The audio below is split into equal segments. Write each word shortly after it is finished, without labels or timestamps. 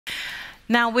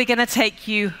Now we're going to take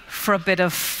you for a bit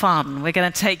of fun. We're going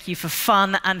to take you for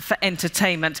fun and for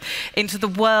entertainment into the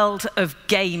world of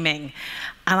gaming.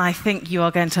 And I think you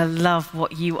are going to love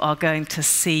what you are going to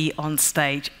see on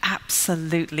stage.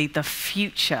 Absolutely the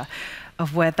future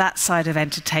of where that side of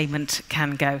entertainment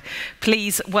can go.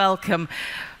 Please welcome,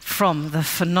 from the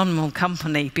phenomenal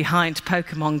company behind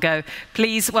Pokemon Go,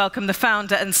 please welcome the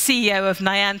founder and CEO of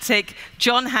Niantic,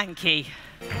 John Hanke.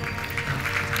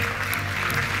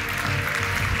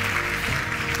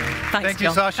 Thanks, Thank you,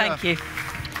 John. Sasha. Thank you.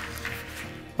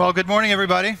 Well, good morning,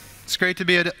 everybody. It's great to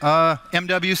be at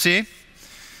MWC.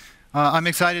 I'm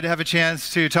excited to have a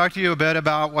chance to talk to you a bit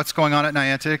about what's going on at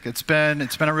Niantic. It's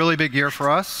been a really big year for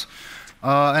us.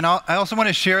 And I also want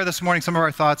to share this morning some of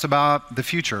our thoughts about the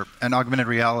future and augmented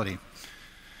reality.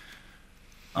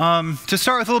 To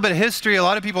start with a little bit of history, a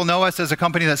lot of people know us as a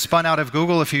company that spun out of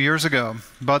Google a few years ago.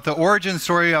 But the origin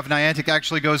story of Niantic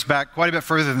actually goes back quite a bit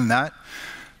further than that.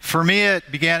 For me, it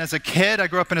began as a kid. I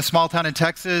grew up in a small town in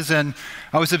Texas, and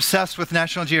I was obsessed with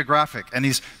National Geographic and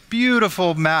these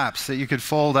beautiful maps that you could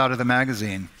fold out of the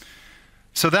magazine.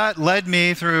 So that led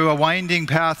me through a winding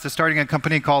path to starting a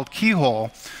company called Keyhole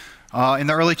in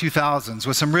the early 2000s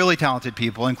with some really talented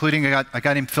people, including a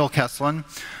guy named Phil Kesslin,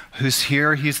 who's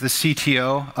here. He's the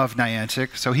CTO of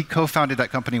Niantic. So he co-founded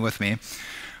that company with me.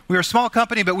 We were a small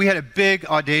company, but we had a big,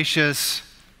 audacious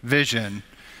vision.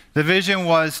 The vision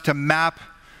was to map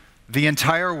the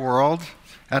entire world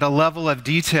at a level of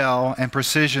detail and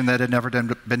precision that had never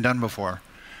been done before.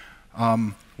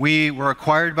 We were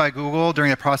acquired by Google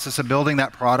during the process of building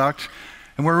that product,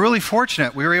 and we're really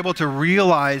fortunate. We were able to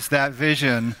realize that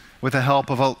vision with the help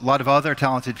of a lot of other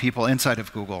talented people inside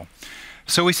of Google.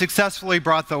 So we successfully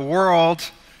brought the world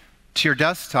to your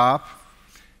desktop,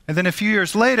 and then a few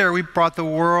years later, we brought the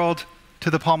world to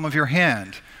the palm of your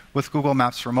hand with Google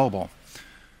Maps for mobile.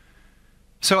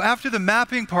 So after the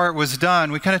mapping part was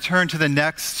done, we kind of turned to the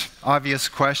next obvious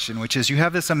question, which is you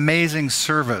have this amazing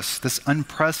service, this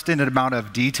unprecedented amount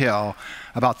of detail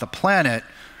about the planet.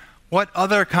 What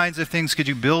other kinds of things could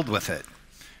you build with it?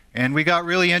 And we got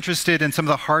really interested in some of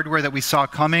the hardware that we saw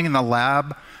coming in the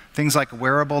lab, things like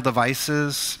wearable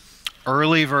devices,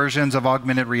 early versions of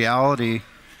augmented reality.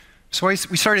 So we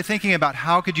started thinking about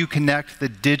how could you connect the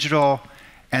digital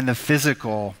and the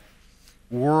physical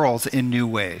worlds in new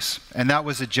ways. And that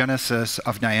was the genesis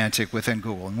of Niantic within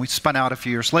Google. And we spun out a few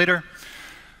years later.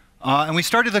 And we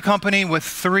started the company with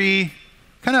three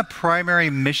kind of primary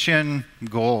mission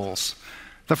goals.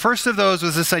 The first of those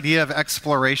was this idea of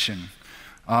exploration.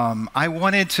 I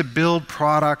wanted to build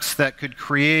products that could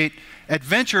create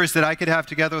adventures that I could have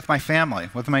together with my family,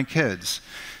 with my kids.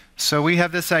 So we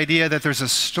have this idea that there's a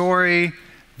story,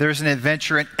 there's an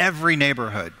adventure in every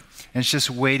neighborhood, and it's just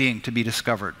waiting to be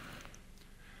discovered.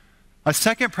 A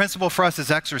second principle for us is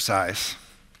exercise.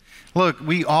 Look,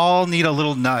 we all need a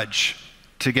little nudge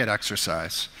to get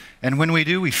exercise. And when we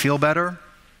do, we feel better.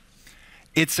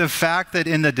 It's a fact that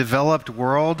in the developed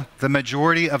world, the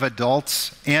majority of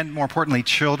adults, and more importantly,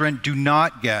 children, do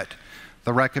not get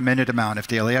the recommended amount of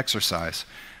daily exercise.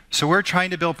 So we're trying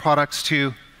to build products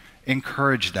to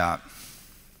encourage that.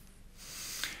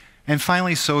 And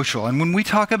finally, social. And when we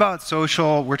talk about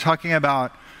social, we're talking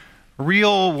about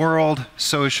real-world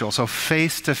social, so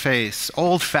face-to-face,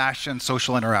 old-fashioned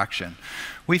social interaction.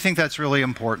 We think that's really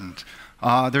important.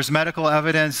 There's medical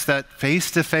evidence that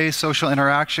face-to-face social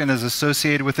interaction is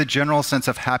associated with a general sense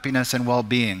of happiness and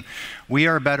well-being. We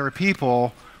are better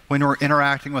people when we're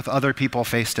interacting with other people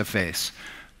face-to-face.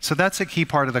 So that's a key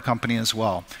part of the company as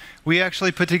well. We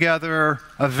actually put together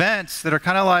events that are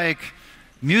kind of like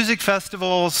music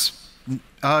festivals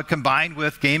combined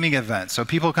with gaming events. So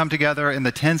people come together in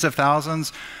the tens of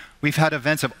thousands. We've had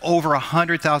events of over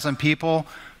 100,000 people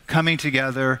coming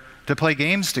together to play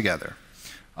games together.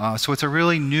 So it's a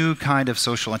really new kind of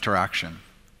social interaction.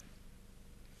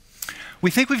 We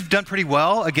think we've done pretty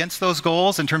well against those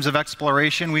goals in terms of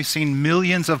exploration. We've seen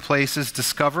millions of places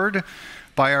discovered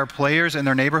by our players in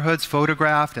their neighborhoods,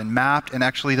 photographed and mapped, and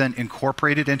actually then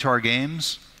incorporated into our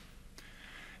games.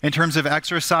 In terms of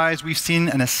exercise, we've seen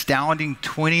an astounding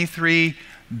 23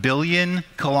 billion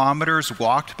kilometers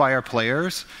walked by our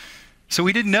players. So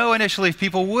we didn't know initially if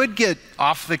people would get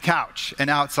off the couch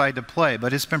and outside to play,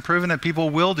 but it's been proven that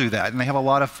people will do that, and they have a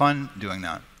lot of fun doing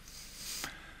that.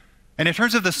 And in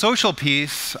terms of the social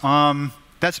piece,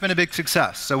 that's been a big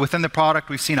success. So within the product,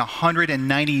 we've seen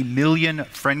 190 million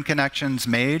friend connections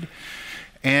made.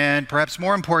 And perhaps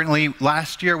more importantly,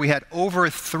 last year we had over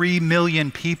 3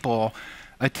 million people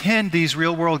attend these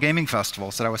real-world gaming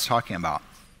festivals that I was talking about.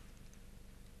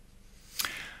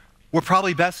 We're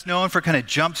probably best known for kind of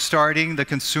jump-starting the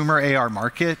consumer AR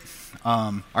market.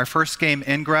 Our first game,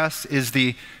 Ingress, is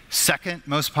the second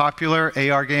most popular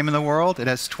AR game in the world. It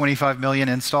has 25 million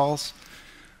installs.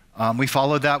 We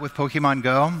followed that with Pokemon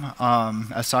Go,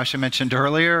 as Sasha mentioned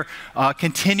earlier,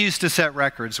 continues to set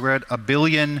records. We're at 1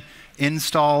 billion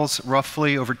installs,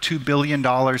 roughly over $2 billion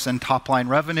in top-line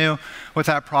revenue with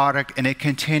that product, and it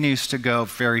continues to go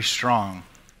very strong.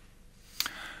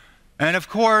 And of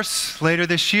course, later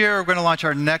this year, we're going to launch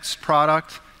our next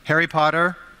product, Harry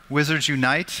Potter Wizards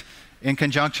Unite, in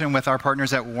conjunction with our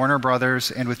partners at Warner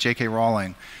Brothers and with J.K.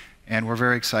 Rowling. And we're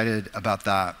very excited about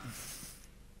that.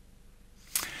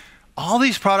 All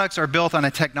these products are built on a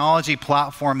technology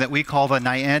platform that we call the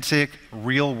Niantic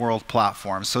real-world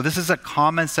platform. So this is a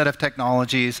common set of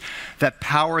technologies that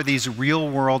power these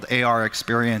real-world AR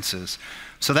experiences.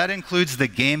 So that includes the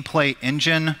gameplay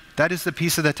engine. That is the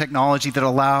piece of the technology that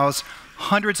allows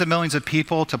hundreds of millions of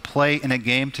people to play in a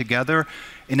game together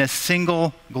in a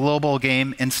single global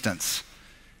game instance.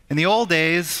 In the old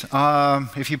days,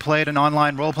 if you played an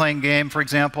online role-playing game, for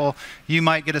example, you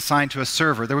might get assigned to a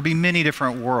server. There would be many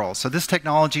different worlds. So this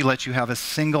technology lets you have a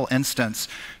single instance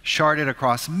sharded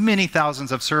across many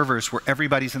thousands of servers where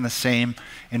everybody's in the same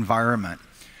environment.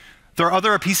 There are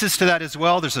other pieces to that as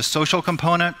well. There's a social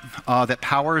component that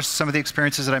powers some of the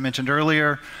experiences that I mentioned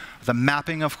earlier, the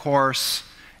mapping, of course,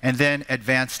 and then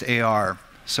advanced AR.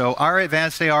 So our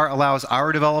advanced AR allows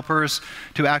our developers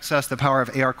to access the power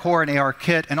of AR Core and AR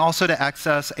Kit, and also to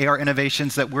access AR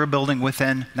innovations that we're building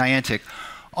within Niantic,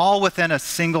 all within a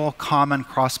single common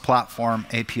cross-platform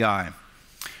API.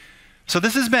 So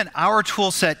this has been our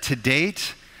tool set to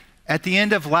date. At the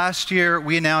end of last year,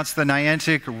 we announced the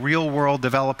Niantic Real World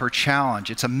Developer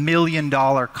Challenge. It's a $1 million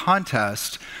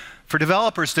contest for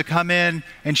developers to come in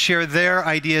and share their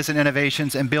ideas and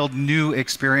innovations and build new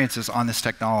experiences on this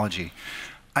technology.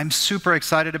 I'm super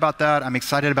excited about that. I'm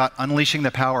excited about unleashing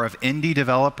the power of indie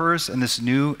developers in this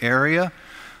new area.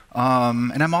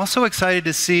 And I'm also excited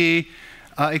to see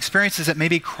experiences that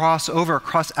maybe cross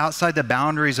outside the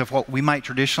boundaries of what we might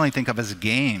traditionally think of as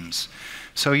games.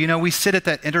 So, you know, we sit at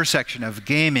that intersection of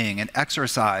gaming and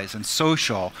exercise and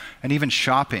social and even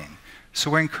shopping.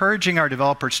 So we're encouraging our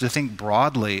developers to think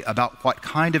broadly about what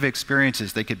kind of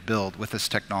experiences they could build with this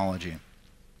technology.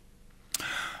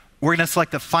 We're going to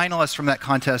select the finalists from that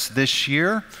contest this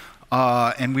year,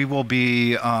 and we will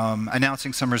be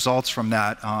announcing some results from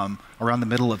that around the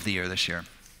middle of the year this year.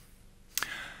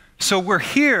 So we're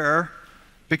here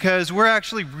because we're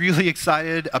actually really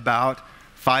excited about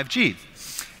 5G.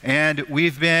 And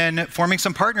we've been forming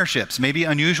some partnerships, maybe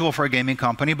unusual for a gaming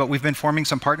company, but we've been forming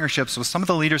some partnerships with some of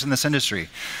the leaders in this industry.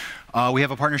 We have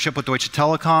a partnership with Deutsche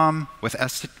Telekom, with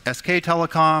SK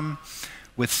Telecom,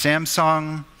 with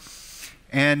Samsung,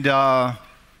 and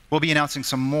we'll be announcing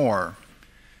some more.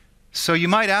 So you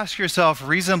might ask yourself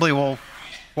reasonably, well,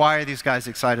 why are these guys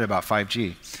excited about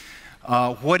 5G?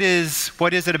 What is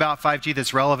it about 5G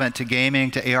that's relevant to gaming,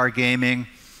 to AR gaming?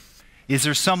 Is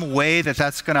there some way that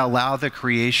that's going to allow the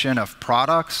creation of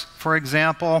products, for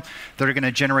example, that are going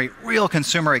to generate real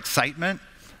consumer excitement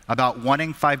about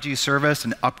wanting 5G service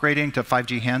and upgrading to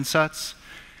 5G handsets?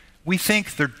 We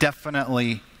think there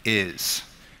definitely is.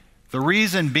 The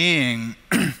reason being,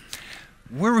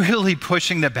 we're really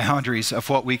pushing the boundaries of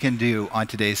what we can do on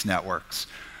today's networks.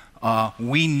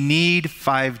 We need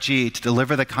 5G to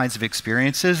deliver the kinds of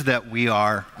experiences that we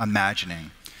are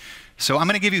imagining. So I'm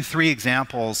going to give you 3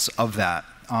 examples of that.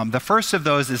 The first of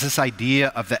those is this idea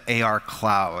of the AR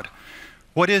cloud.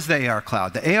 What is the AR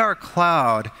cloud? The AR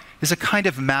cloud is a kind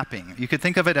of mapping. You could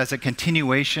think of it as a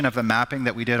continuation of the mapping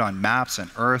that we did on Maps and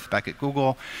Earth back at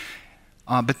Google.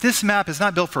 But this map is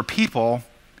not built for people,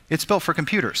 it's built for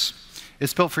computers.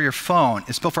 It's built for your phone,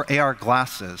 it's built for AR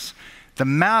glasses. The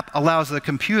map allows the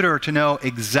computer to know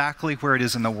exactly where it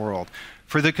is in the world.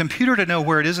 For the computer to know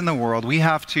where it is in the world, we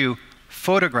have to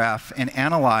photograph and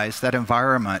analyze that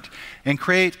environment and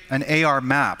create an AR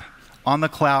map on the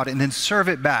cloud and then serve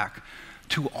it back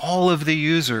to all of the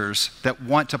users that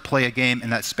want to play a game in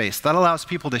that space. That allows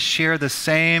people to share the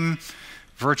same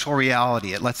virtual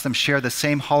reality. It lets them share the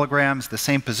same holograms, the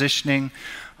same positioning,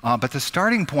 but the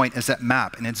starting point is that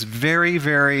map, and it's very,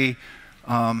 very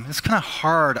it's kind of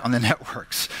hard on the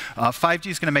networks. 5G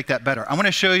is going to make that better. I want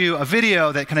to show you a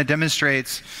video that kind of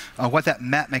demonstrates what that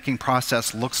map-making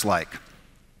process looks like.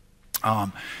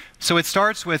 So it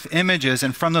starts with images,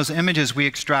 and from those images we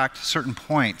extract certain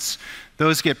points.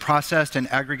 Those get processed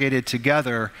and aggregated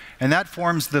together, and that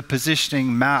forms the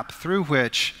positioning map through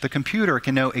which the computer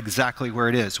can know exactly where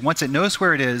it is. Once it knows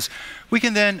where it is, we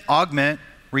can then augment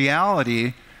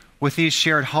reality with these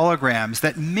shared holograms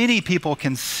that many people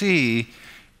can see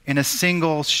in a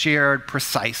single shared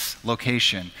precise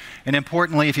location. And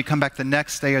importantly, if you come back the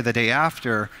next day or the day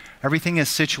after, everything is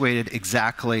situated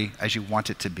exactly as you want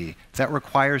it to be. That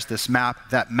requires this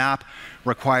map. That map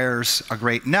requires a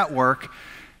great network.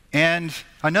 And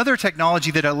another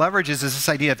technology that it leverages is this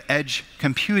idea of edge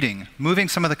computing, moving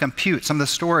some of the compute, some of the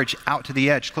storage out to the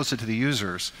edge, closer to the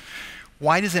users.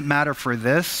 Why does it matter for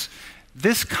this?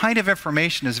 This kind of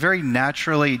information is very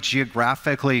naturally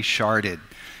geographically sharded.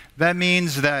 That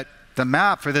means that the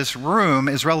map for this room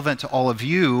is relevant to all of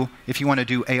you if you want to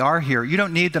do AR here. You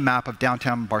don't need the map of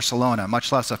downtown Barcelona,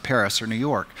 much less of Paris or New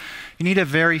York. You need a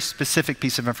very specific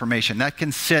piece of information that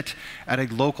can sit at a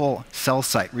local cell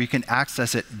site where you can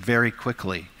access it very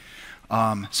quickly.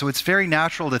 So it's very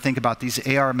natural to think about these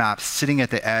AR maps sitting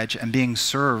at the edge and being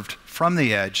served from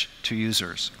the edge to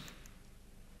users.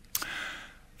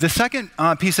 The second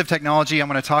piece of technology I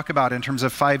want to talk about in terms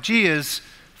of 5G is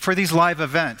for these live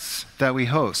events that we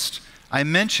host. I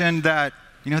mentioned that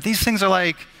these things are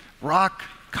like rock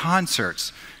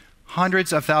concerts.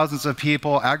 Hundreds of thousands of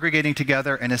people aggregating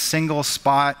together in a single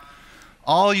spot,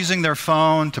 all using their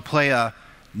phone to play a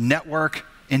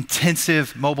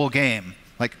network-intensive mobile game.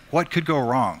 Like, what could go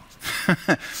wrong?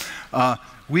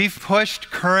 We've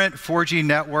pushed current 4G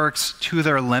networks to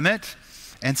their limit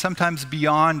and sometimes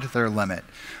beyond their limit.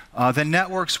 The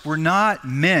networks were not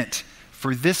meant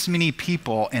for this many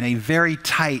people in a very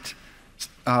tight,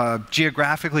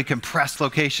 geographically compressed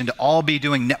location to all be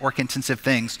doing network-intensive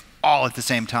things all at the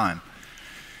same time.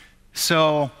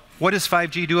 So what does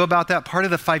 5G do about that? Part of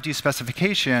the 5G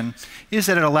specification is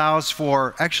that it allows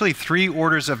for actually 3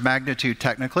 orders of magnitude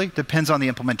technically, depends on the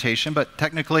implementation, but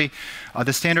technically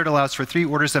the standard allows for 3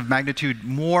 orders of magnitude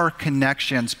more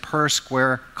connections per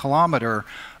square kilometer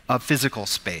of physical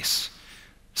space.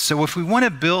 So if we want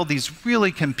to build these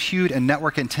really compute and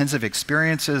network intensive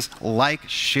experiences like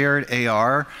shared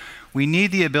AR, we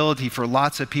need the ability for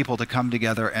lots of people to come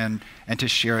together and to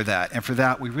share that. And for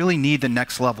that, we really need the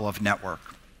next level of network.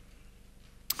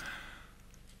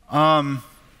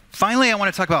 Finally, I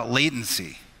want to talk about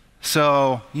latency.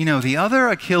 So, the other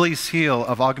Achilles heel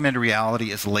of augmented reality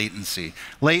is latency.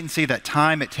 Latency, that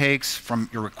time it takes from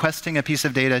you're requesting a piece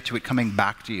of data to it coming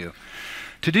back to you.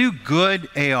 To do good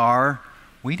AR,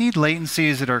 we need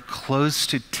latencies that are close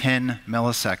to 10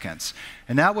 milliseconds.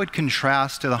 And that would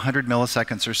contrast to the 100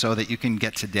 milliseconds or so that you can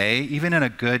get today, even in a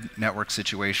good network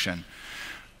situation.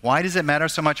 Why does it matter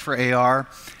so much for AR?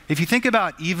 If you think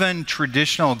about even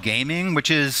traditional gaming, which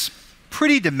is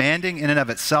pretty demanding in and of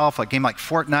itself, a game like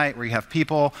Fortnite where you have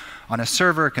people on a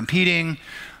server competing,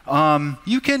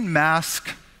 you can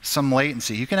mask some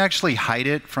latency. You can actually hide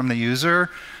it from the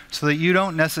user so that you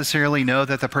don't necessarily know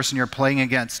that the person you're playing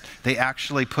against, they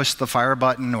actually pushed the fire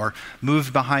button or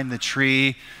moved behind the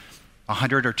tree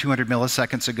 100 or 200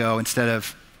 milliseconds ago instead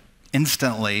of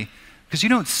instantly, because you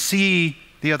don't see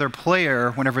the other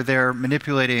player whenever they're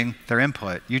manipulating their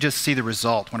input. You just see the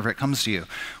result whenever it comes to you.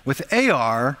 With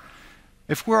AR,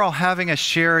 if we're all having a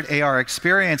shared AR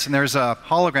experience and there's a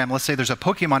hologram, let's say there's a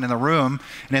Pokemon in the room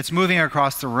and it's moving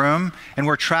across the room and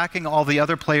we're tracking all the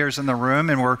other players in the room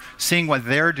and we're seeing what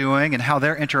they're doing and how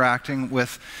they're interacting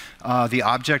with the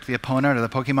object, the opponent, or the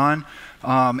Pokemon.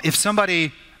 If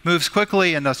somebody moves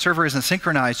quickly and the server isn't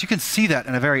synchronized, you can see that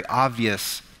in a very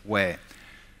obvious way.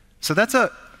 So that's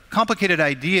a complicated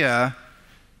idea.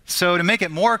 So to make it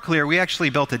more clear, we actually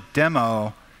built a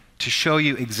demo to show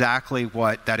you exactly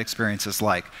what that experience is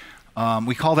like.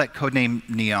 We call that codename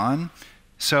Neon.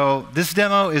 So this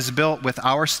demo is built with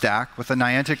our stack, with the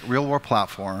Niantic real-world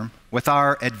platform, with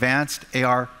our advanced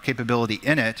AR capability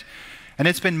in it, and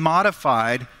it's been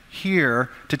modified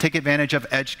here to take advantage of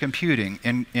edge computing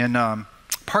in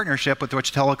partnership with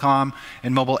Deutsche Telekom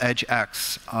and Mobile Edge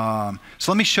X. So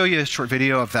let me show you a short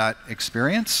video of that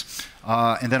experience,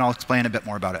 and then I'll explain a bit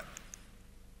more about it.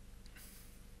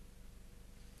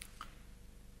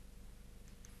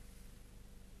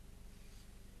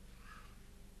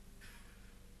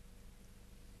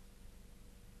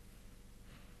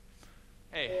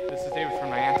 Hey, this is David from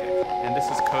Niantic, and this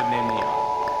is codename Neon.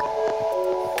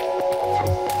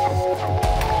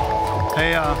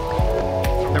 Hey,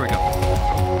 there we go.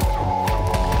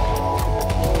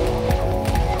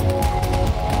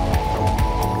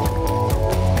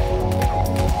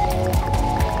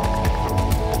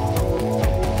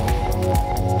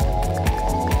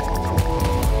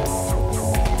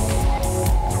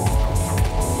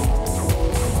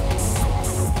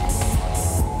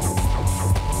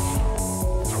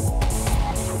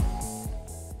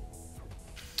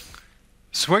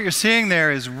 So what you're seeing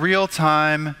there is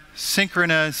real-time,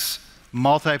 synchronous,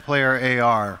 multiplayer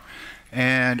AR.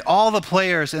 And all the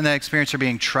players in that experience are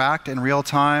being tracked in real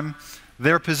time.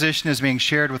 Their position is being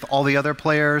shared with all the other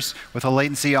players with a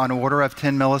latency on order of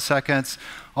 10 milliseconds.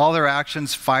 All their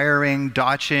actions, firing,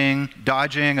 dodging,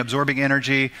 absorbing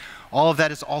energy, all of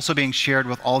that is also being shared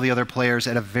with all the other players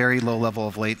at a very low level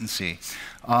of latency.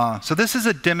 So this is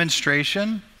a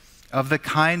demonstration of the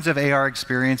kinds of AR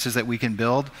experiences that we can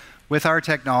build with our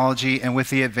technology and with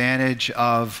the advantage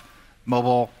of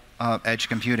mobile edge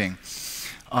computing.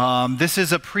 This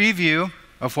is a preview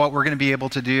of what we're going to be able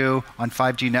to do on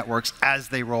 5G networks as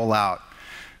they roll out.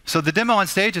 So the demo on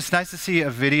stage, it's nice to see a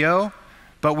video,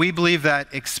 but we believe that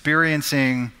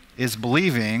experiencing is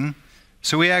believing.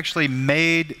 So we actually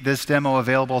made this demo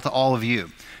available to all of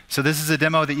you. So this is a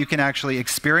demo that you can actually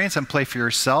experience and play for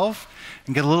yourself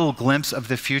and get a little glimpse of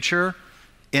the future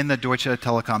in the Deutsche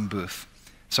Telekom booth.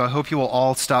 So I hope you will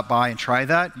all stop by and try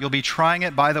that. You'll be trying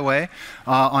it, by the way,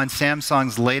 on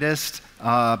Samsung's latest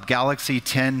Galaxy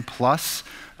 10 Plus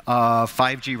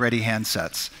 5G ready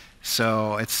handsets.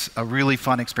 So it's a really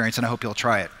fun experience, and I hope you'll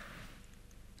try it.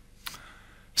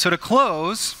 So to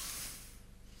close,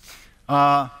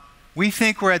 we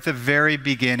think we're at the very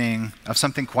beginning of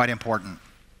something quite important.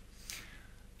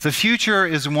 The future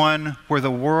is one where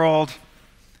the world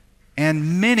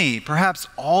and many, perhaps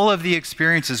all of the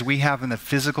experiences we have in the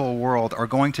physical world are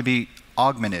going to be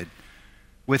augmented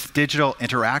with digital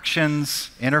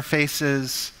interactions,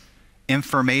 interfaces,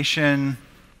 information,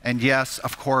 and yes,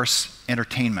 of course,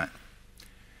 entertainment.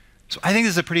 So I think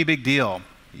this is a pretty big deal.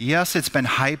 Yes, it's been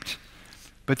hyped,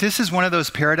 but this is one of those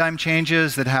paradigm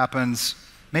changes that happens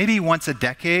maybe once a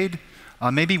decade,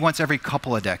 maybe once every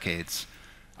couple of decades.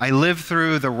 I lived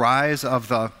through the rise of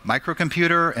the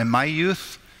microcomputer in my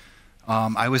youth.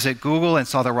 I was at Google and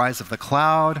saw the rise of the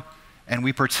cloud, and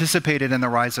we participated in the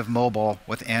rise of mobile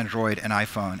with Android and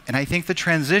iPhone. And I think the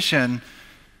transition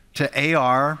to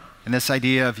AR and this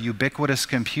idea of ubiquitous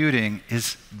computing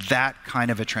is that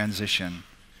kind of a transition.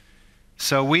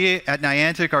 So we at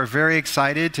Niantic are very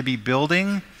excited to be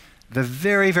building the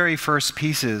very, very first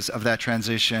pieces of that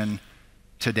transition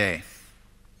today.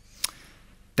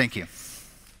 Thank you.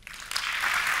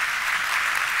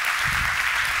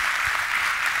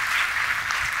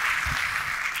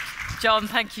 John,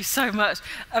 thank you so much.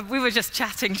 We were just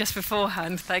chatting just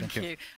beforehand. Thank you.